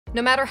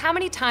No matter how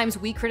many times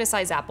we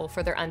criticize Apple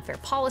for their unfair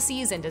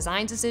policies and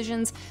design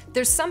decisions,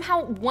 there's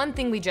somehow one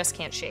thing we just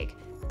can't shake.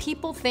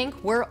 People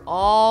think we're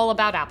all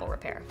about Apple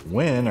repair.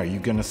 When are you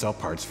gonna sell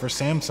parts for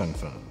Samsung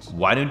phones?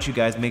 Why don't you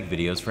guys make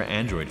videos for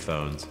Android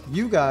phones?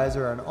 You guys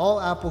are an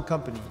all-Apple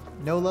company.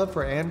 No love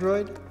for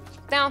Android?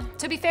 Now,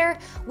 to be fair,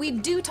 we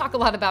do talk a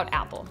lot about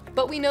Apple,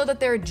 but we know that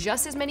there are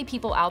just as many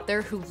people out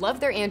there who love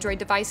their Android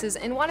devices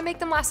and want to make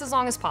them last as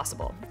long as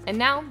possible. And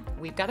now,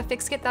 we've got a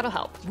fix kit that'll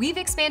help. We've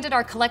expanded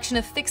our collection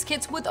of fix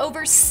kits with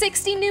over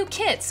 60 new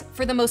kits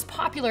for the most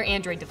popular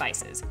Android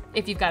devices.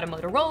 If you've got a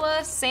Motorola,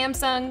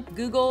 Samsung,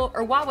 Google,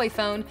 or Huawei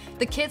phone,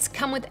 the kits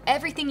come with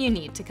everything you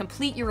need to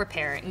complete your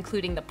repair,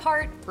 including the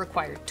part,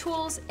 required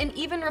tools, and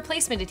even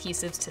replacement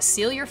adhesives to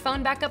seal your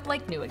phone back up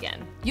like new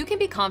again. You can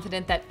be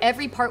confident that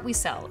every part we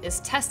sell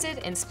is tested,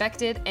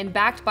 inspected, and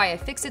backed by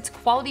iFixit's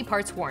quality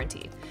parts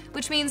warranty,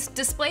 which means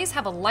displays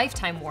have a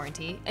lifetime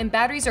warranty and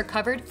batteries are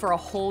covered for a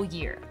whole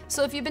year.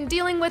 So if you've been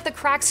dealing with a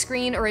cracked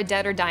screen or a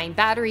dead or dying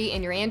battery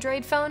in your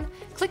Android phone,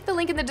 click the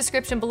link in the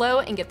description below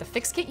and get the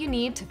fix kit you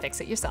need to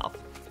fix it yourself.